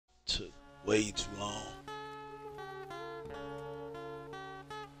way too long.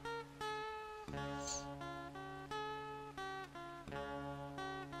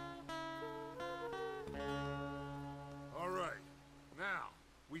 All right. Now,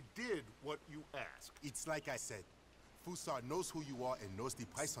 we did what you asked. It's like I said. Fusar knows who you are and knows the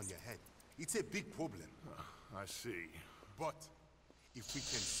price on your head. It's a big problem. I see. But if we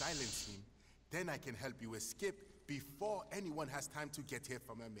can silence him, then I can help you escape before anyone has time to get here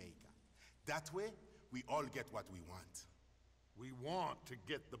from America. That way, we all get what we want. We want to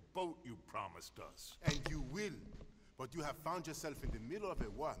get the boat you promised us. And you will. But you have found yourself in the middle of a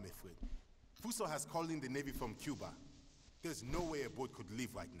war, my friend. Fuso has called in the Navy from Cuba. There's no way a boat could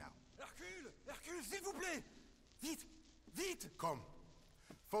leave right now. Hercule! Hercule, s'il vous plaît! Vite! Vite! Come.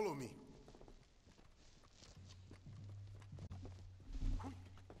 Follow me.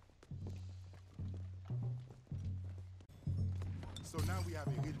 So now we have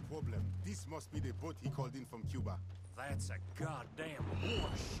a real problem. This must be the boat he called in from Cuba. That's a goddamn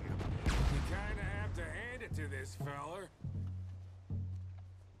warship. You kinda have to hand it to this feller.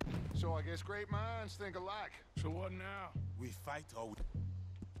 So I guess great minds think alike. So what now? We fight or we...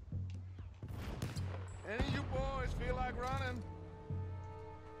 Any of you boys feel like running?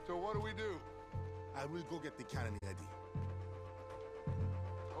 So what do we do? I will go get the cannon ready.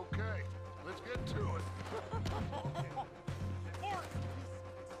 Okay, let's get to it. Mark!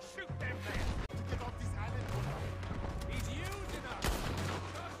 Shoot that man! To get off this island, He's using us!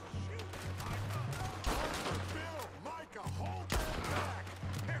 Just shoot! Bill, Micah, hold them back!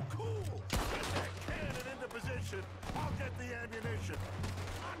 They're cool! Get that cannon into position. I'll get the ammunition.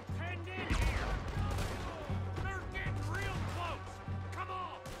 I'm pinned in here! They're getting real close! Come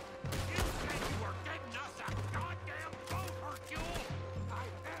on! You said you were getting us a goddamn boat, Hercule! I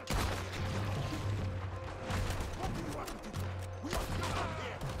am. What do you want to do? We are still out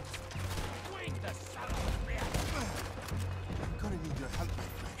here. Swing the son of a bitch! I'm gonna need your help, my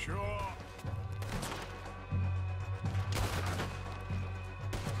friend. Sure.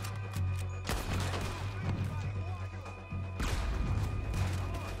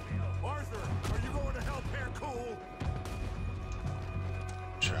 Arthur, are you going to help Hercule?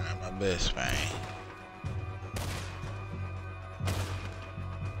 Trying my best, man.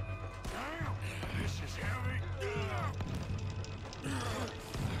 Damn, this is heavy.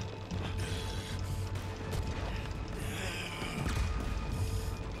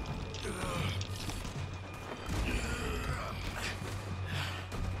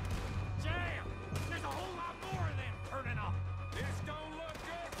 Damn! There's a whole lot more of them turning up! This don't look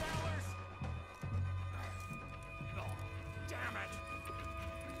good, fellas! Oh, damn it!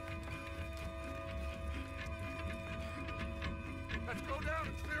 Let's go down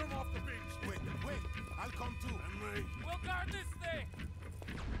and clear him off the beach. Wait, I'll come too. And me. We'll guard this thing!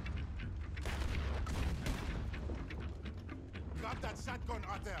 Grab that shotgun,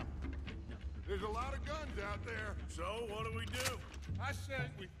 Arthur. There's a lot of guns out there. So, what do we do? I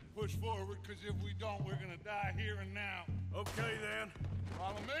said we push forward, because if we don't, we're gonna die here and now. Okay, then.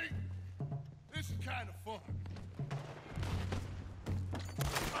 Follow me? This is kind of fun.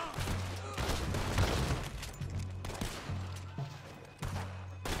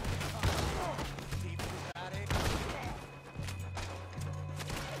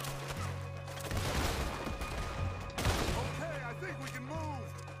 Okay, I think we can move.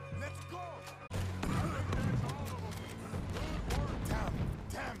 Let's go. That's all of them. Good work.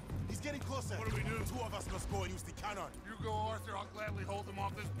 Damn. He's getting closer. What do we do? Two of us must go and use the cannon. You go, Arthur. I'll gladly hold them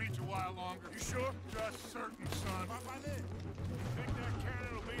off this beach a while longer. You sure? Just certain, son. Think that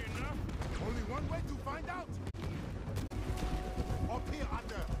cannon will be enough? Only one way to find out. Up here,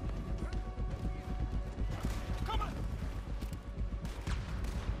 Arthur. Come on!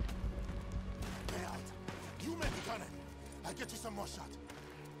 Get out. You make the cannon. I'll get you some more shot.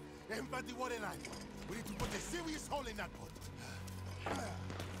 Aim at the water line. We need to put a serious hole in that boat.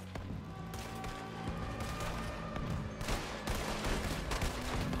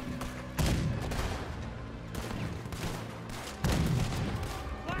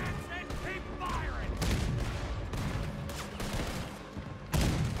 Lance and keep firing!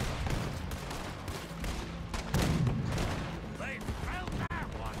 They felt that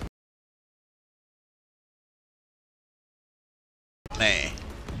one! Man,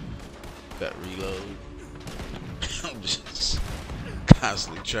 got reload. I'm just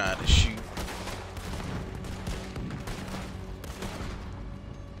constantly trying to shoot.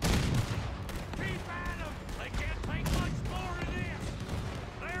 Keep at 'em! They can't take much more of this!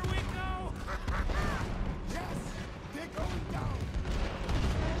 There we go! Yes! They're going down!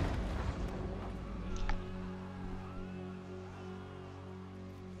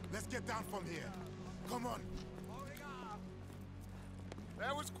 Let's get down from here. Come on.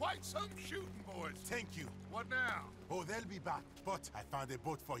 That was quite some shooting, boys. Thank you. What now? Oh, they'll be back. But I found a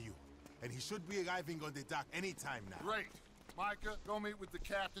boat for you. And he should be arriving on the dock anytime now. Great. Micah, go meet with the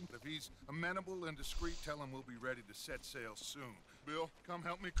captain. If he's amenable and discreet, tell him we'll be ready to set sail soon. Bill, come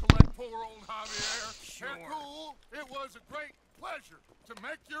help me collect poor old Javier. Sure. Hercule, it was a great pleasure to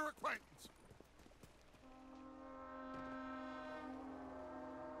make your acquaintance.